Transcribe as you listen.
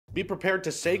Be prepared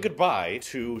to say goodbye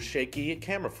to shaky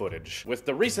camera footage with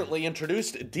the recently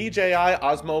introduced DJI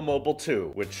Osmo Mobile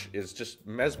 2, which is just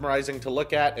mesmerizing to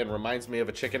look at and reminds me of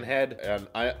a chicken head, and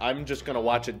I'm just gonna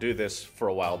watch it do this for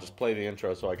a while. Just play the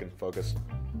intro so I can focus.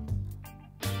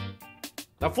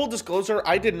 Now, full disclosure,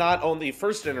 I did not own the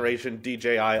first generation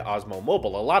DJI Osmo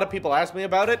Mobile. A lot of people asked me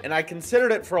about it, and I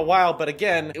considered it for a while, but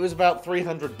again, it was about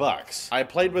 300 bucks. I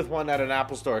played with one at an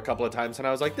Apple store a couple of times, and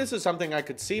I was like, this is something I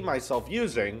could see myself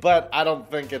using, but I don't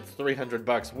think it's 300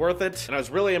 bucks worth it. And I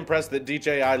was really impressed that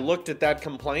DJI looked at that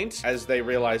complaint, as they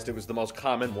realized it was the most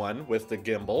common one with the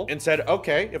gimbal, and said,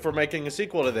 okay, if we're making a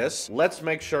sequel to this, let's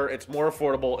make sure it's more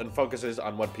affordable and focuses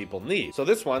on what people need. So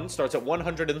this one starts at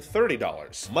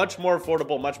 $130. Much more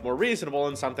affordable, much more reasonable,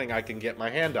 and something I can get my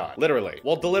hand on, literally,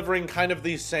 while delivering kind of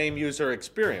the same user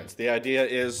experience. The idea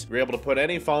is you're able to put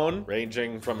any phone,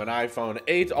 ranging from an iPhone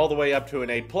 8 all the way up to an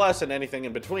 8 Plus and anything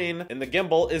in between, and the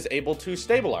gimbal is able to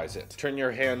stabilize it. Turn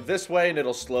your hand this way and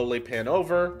it'll slowly pan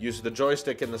over. Use the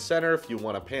joystick in the center if you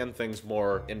want to pan things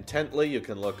more intently. You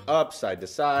can look up, side to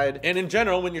side, and in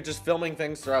general, when you're just filming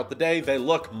things throughout the day, they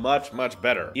look much, much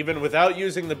better. Even without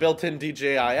using the built-in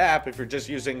DJI app, if you're just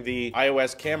using the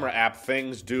iOS camera app, things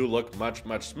do look much,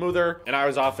 much smoother. And I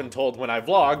was often told when I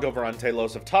vlogged over on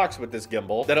Tailosive Talks with this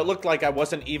gimbal that it looked like I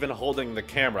wasn't even holding the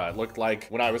camera. It looked like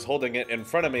when I was holding it in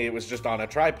front of me, it was just on a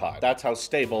tripod. That's how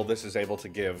stable this is able to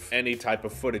give any type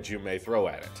of footage you may throw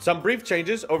at it. Some brief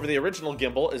changes over the original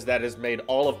gimbal is that it's made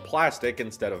all of plastic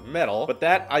instead of metal, but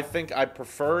that I think I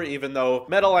prefer, even though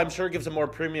metal I'm sure gives a more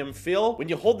premium feel. When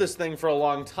you hold this thing for a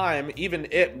long time, even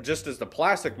it, just as the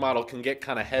plastic model, can get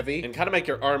kind of heavy and kind of make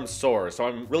your arms sore. So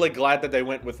I'm really glad that they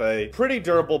went with a pretty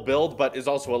durable build, but is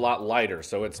also a lot lighter,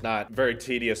 so it's not very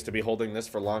tedious to be holding this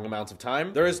for long amounts of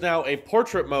time. There is now a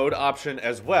portrait mode option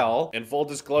as well. In full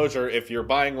disclosure, if you're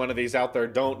buying one of these out there,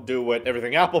 don't do what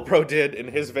everything Apple Pro did in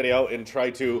his video and try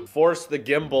to force the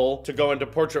gimbal to go into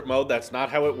portrait mode. That's not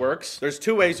how it works. There's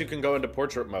two ways you can go into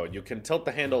portrait mode. You can tilt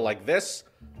the handle like this,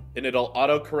 and it'll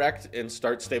auto-correct and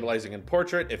start stabilizing in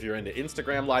portrait if you're into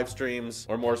Instagram live streams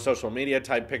or more social media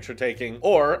type picture taking.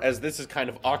 Or, as this is kind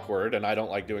of awkward and I don't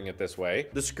like doing it this way,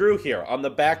 the screw here on the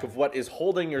back of what is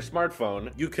holding your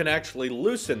smartphone, you can actually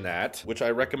loosen that, which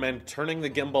I recommend turning the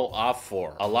gimbal off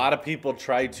for. A lot of people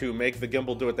try to make the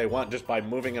gimbal do what they want just by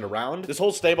moving it around. This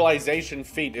whole stabilization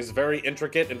feat is very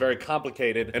intricate and very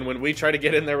complicated, and when we try to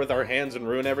get in there with our hands and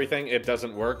ruin everything, it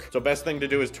doesn't work. So best thing to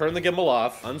do is turn the gimbal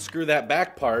off, unscrew that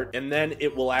back part, and then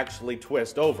it will actually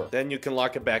twist over. Then you can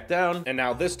lock it back down, and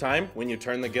now this time, when you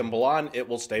turn the gimbal on, it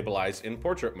will stabilize in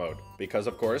portrait mode. Because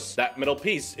of course, that middle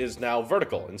piece is now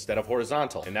vertical instead of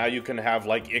horizontal. And now you can have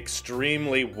like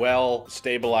extremely well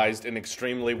stabilized and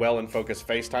extremely well in focus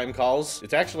FaceTime calls.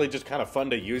 It's actually just kind of fun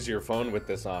to use your phone with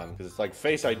this on, because it's like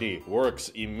Face ID works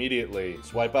immediately.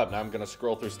 Swipe up. Now I'm gonna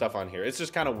scroll through stuff on here. It's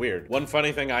just kind of weird. One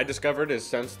funny thing I discovered is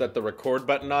since that the record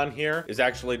button on here is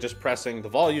actually just pressing the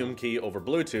volume key over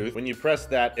Bluetooth, when you press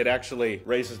that, it actually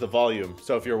raises the volume.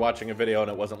 So if you're watching a video and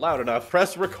it wasn't loud enough,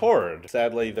 press record.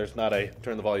 Sadly, there's not a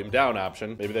turn the volume down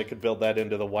option. Maybe they could build that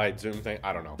into the wide zoom thing.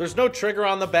 I don't know. There's no trigger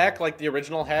on the back like the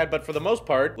original had, but for the most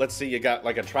part, let's see, you got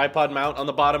like a tripod mount on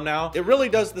the bottom now. It really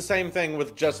does the same thing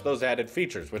with just those added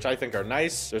features, which I think are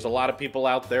nice. There's a lot of people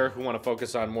out there who want to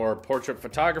focus on more portrait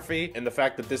photography, and the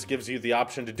fact that this gives you the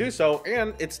option to do so,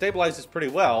 and it stabilizes pretty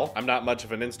well. I'm not much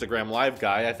of an Instagram live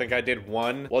guy. I think I did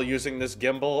one while using this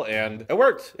gimbal, and it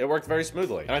worked. It worked very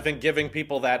smoothly. And I think giving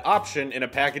people that option in a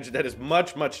package that is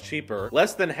much, much cheaper,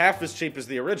 less than half as cheap as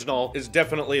the original, is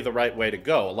definitely the right way to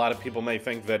go. A lot of people may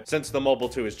think that since the Mobile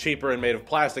 2 is cheaper and made of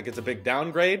plastic, it's a big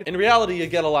downgrade. In reality, you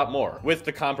get a lot more, with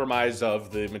the compromise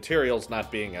of the materials not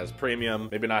being as premium,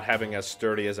 maybe not having as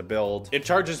sturdy as a build. It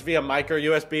charges via micro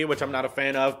USB, which I'm not a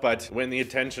fan of, but when the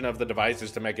intention of the device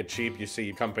is to make it cheap, you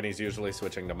see companies usually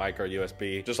switching to micro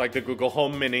USB, just like the Google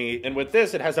Home Mini. And with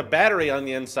this, it has a battery on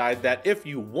the inside that, if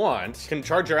you want, can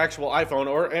charge your actual iPhone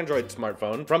or Android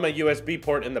smartphone from a USB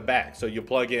port in the back. So you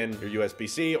plug in your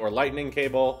USB-C or Lightning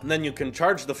cable, and then you can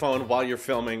charge the phone while you're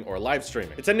filming or live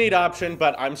streaming. It's a neat option,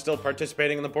 but I'm still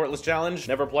participating in the portless challenge.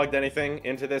 Never plugged anything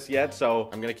into this yet, so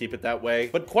I'm gonna keep it that way.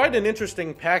 But quite an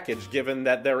interesting package, given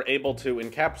that they're able to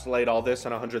encapsulate all this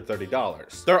in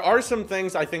 $130. There are some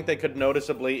things I think they could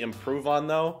noticeably improve on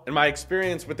though, and my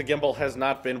experience with the gimbal has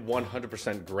not been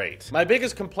 100% great. My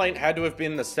biggest complaint had to have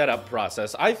been the setup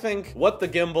process. I think what the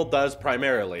gimbal does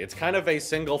primarily, it's kind of a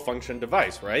single function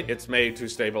device, right? It's made to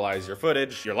stabilize your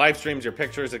footage, your live streams, your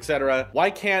pictures, etc.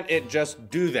 Why can't it just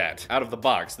do that out of the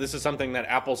box? This is something that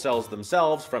Apple sells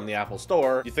themselves from the Apple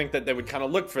Store. You think that they would kind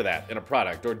of look for that in a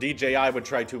product, or DJI would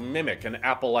try to mimic an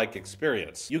Apple-like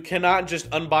experience. You cannot just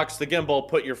unbox the gimbal,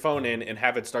 put your phone in, and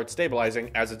have it start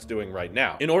stabilizing as it's doing right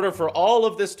now. In order for all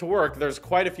of this to work, there's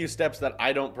quite a few steps that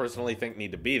I don't personally think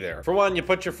need to be there. For one, you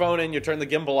put your phone in, you turn the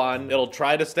gimbal on, it'll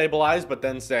try to stabilize, but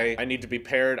then say, I need to be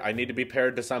paired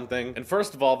to something. And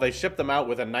first of all, they ship them out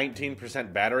with a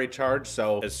 19% battery charge,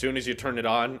 so as soon as you turn it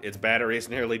on, its battery is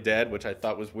nearly dead, which I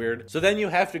thought was weird. So then you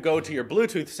have to go to your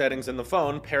Bluetooth settings in the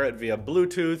phone, pair it via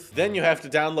Bluetooth, then you have to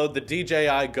download the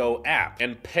DJI Go app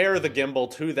and pair the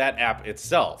gimbal to that app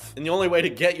itself. And the only way to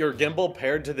get your gimbal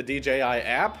paired to the DJI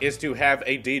app is to have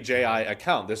a DJI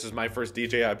account. This is my first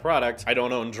DJI product. I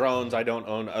don't own drones, I don't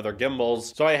own other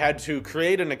gimbals, so I had to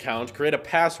create an account, create a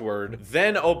password,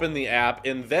 then open the app,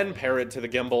 and then pair it to the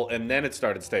gimbal, and then it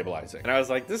started stabilizing. And I was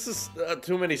like, this is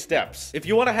too many steps. If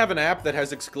you want to have an app that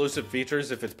has exclusive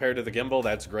features, if it's paired to the gimbal,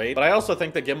 that's great. But I also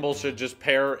think the gimbal should just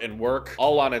pair and work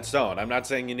all on its own. I'm not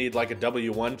saying you need like a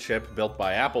W1 chip built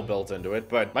by Apple built into it,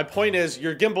 but my point is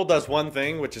your gimbal does one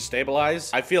thing, which is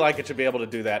stabilize. I feel like it should be able to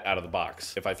do that out of the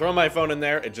box. If I throw my phone in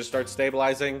there, it just starts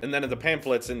stabilizing, and then in the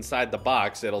pamphlets inside the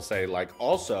box, it'll say like,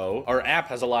 also, our app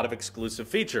has a lot of exclusive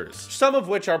features, some of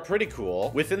which are pretty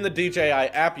cool. Within the DJI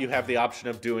app, you have the option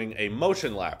of doing a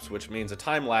motion lapse, which means a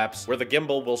time lapse where the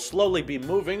gimbal will slowly be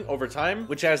moving over time,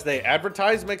 which as they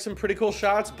advertise makes some pretty cool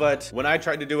shots, but when I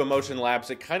tried to do a motion lapse,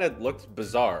 it kind of looked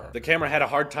bizarre. The camera had a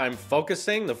hard time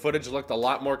focusing, the footage looked a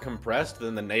lot more compressed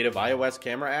than the native iOS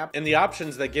camera app, and the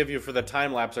options they give you for the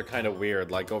time lapse are kind of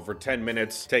weird, like over 10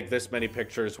 minutes, take this many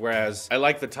pictures, whereas I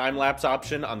like the time lapse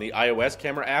option on the iOS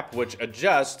camera app, which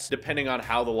adjusts depending on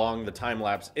how long the time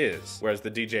lapse is, whereas the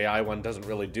DJI one doesn't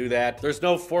really do that. There's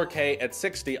no 4K at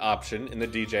 60 option in the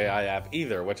DJI app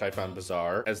either, which I found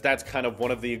bizarre, as that's kind of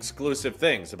one of the exclusive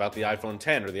things about the iPhone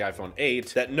 10 or the iPhone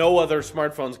 8 that no other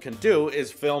smartphones can do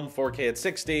is film 4K at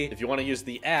 60. If you want to use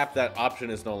the app, that option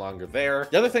is no longer there.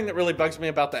 The other thing that really bugs me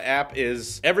about the app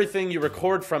is everything you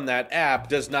record from that app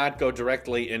does not go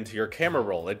directly into your camera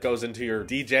roll. It goes into your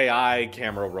DJI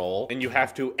camera roll, and you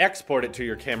have to export it to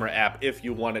your camera app if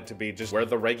you want it to be just where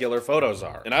the regular photos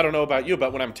are. And I don't know about you,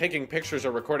 but when I'm taking pictures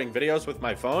or recording videos with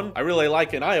my phone, I really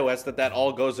like in iOS that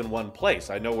all goes in one place.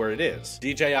 I know where it is.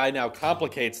 DJI now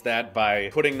complicates that by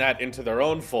putting that into their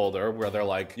own folder where they're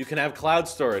like, you can have cloud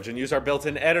storage and use our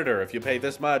built-in editor if you pay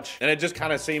this much. And it just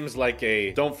kind of seems like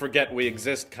a don't forget we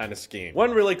exist kind of scheme.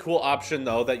 One really cool option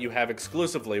though that you have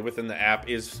exclusively within the app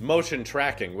is motion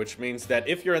tracking, which means that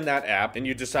if you're in that app and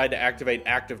you decide to activate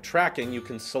active tracking, you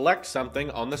can select something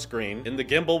on the screen and the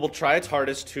gimbal will try its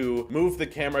hardest to move the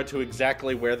camera to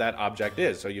exactly where that object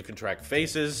is. So you can track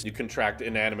faces, you can track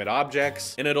inanimate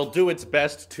objects, and it'll do its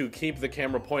best to keep the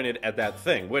camera pointed at that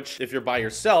thing, which if you're by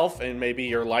yourself and maybe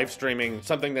you're live streaming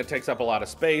something that takes up a lot of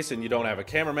space and you don't have a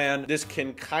cameraman, this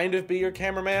can kind of be your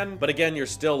cameraman, but again, you're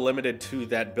still limited to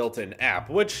that built-in app,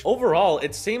 which overall,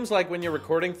 it seems like when you're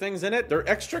recording things in it, they're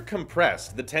extra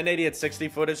compressed. The 1080 at 60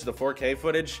 footage, the 4K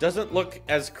footage, doesn't look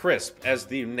as crisp as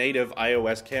the native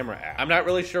iOS camera app. I'm not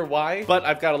really sure why, but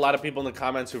I've got a lot of people in the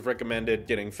comments who've recommended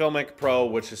getting Filmic Pro,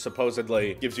 which is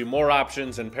supposedly gives you more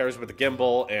options and pairs with the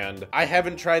gimbal, and I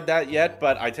haven't tried that yet,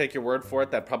 but I take your word for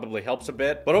it, that probably helps a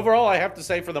bit. But overall, I have to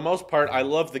say for the most part, I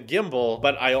love the gimbal,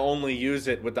 but I only use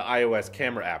it with the iOS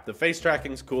camera app. The face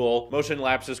tracking's cool, motion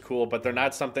lapse is cool, but they're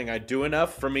not something I do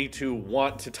enough for me to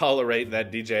want to tolerate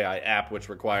that DJI app, which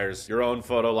requires your own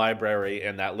photo library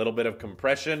and that little bit of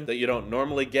compression that you don't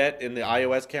normally get in the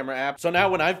iOS camera app. So now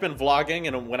when I've been vlogging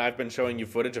and when I've been showing you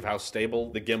footage of how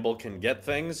stable the gimbal can get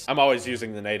things, I'm always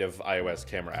using the native iOS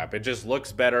camera app. It just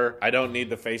looks better. I don't need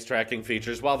the face tracking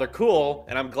features. While they're cool,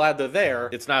 and I'm glad they're there,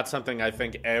 it's not something I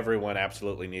think everyone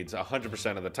absolutely needs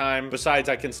 100% of the time. Besides,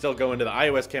 I can still go into the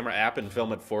iOS camera app and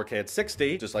film at 4K at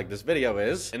 60, just like this video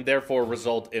is, and therefore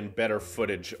result in better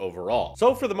footage overall.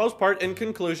 So for the most part, in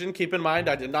conclusion, keep in mind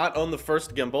I did not own the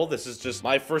first gimbal. This is just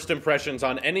my first impressions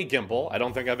on any gimbal. I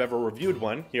don't think I've ever reviewed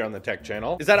one here on the tech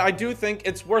channel. Is that I do think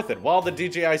it's worth it. While the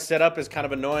DJI setup is kind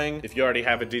of annoying, if you already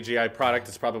have a DJI product,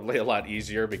 it's probably a lot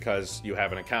easier because you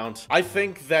have an account. I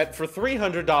think that for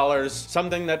 $300,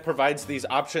 something that provides these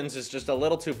options is just a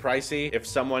little too pricey. If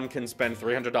someone can spend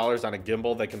 $300 on a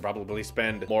gimbal, they can probably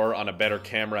spend more on a better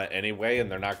camera anyway,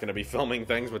 and they're not going to be filming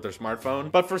things with their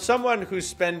smartphone. But for someone who's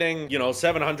spending, you know,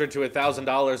 $700 to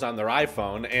 $1,000 on their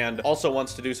iPhone and also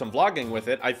wants to do some vlogging with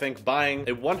it, I think buying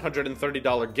a $130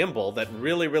 gimbal that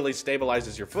really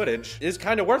stabilizes your footage is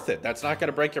kind of worth it. That's not not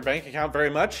gonna break your bank account very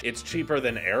much. It's cheaper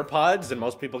than AirPods, and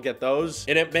most people get those.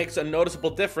 And it makes a noticeable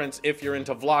difference if you're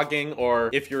into vlogging or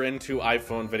if you're into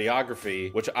iPhone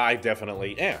videography, which I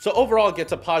definitely am. So overall, it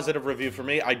gets a positive review for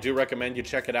me. I do recommend you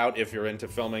check it out if you're into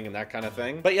filming and that kind of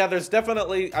thing. But yeah, there's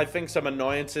definitely, I think, some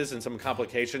annoyances and some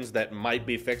complications that might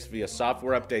be fixed via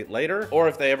software update later. Or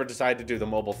if they ever decide to do the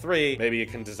Mobile 3, maybe you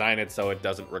can design it so it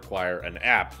doesn't require an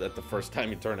app at the first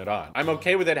time you turn it on. I'm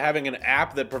okay with it having an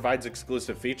app that provides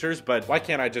exclusive features, but why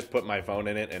can't I just put my phone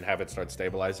in it and have it start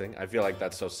stabilizing? I feel like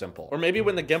that's so simple. Or maybe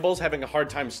when the gimbal's having a hard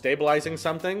time stabilizing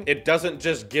something, it doesn't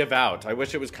just give out. I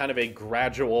wish it was kind of a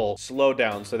gradual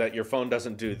slowdown so that your phone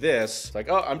doesn't do this. It's like,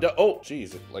 oh, oh,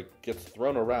 geez, it like gets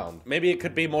thrown around. Maybe it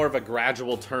could be more of a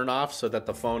gradual turn off so that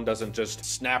the phone doesn't just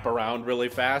snap around really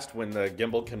fast when the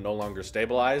gimbal can no longer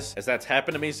stabilize. As that's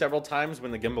happened to me several times.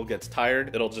 When the gimbal gets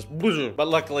tired, it'll just, but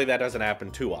luckily that doesn't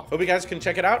happen too often. Hope you guys can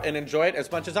check it out and enjoy it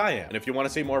as much as I am. And if you want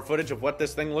to see more footage of what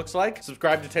this thing looks like,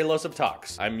 subscribe to Tailosive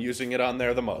Talks. I'm using it on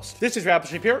there the most. This is your Apple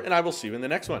Sheep here, and I will see you in the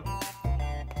next one.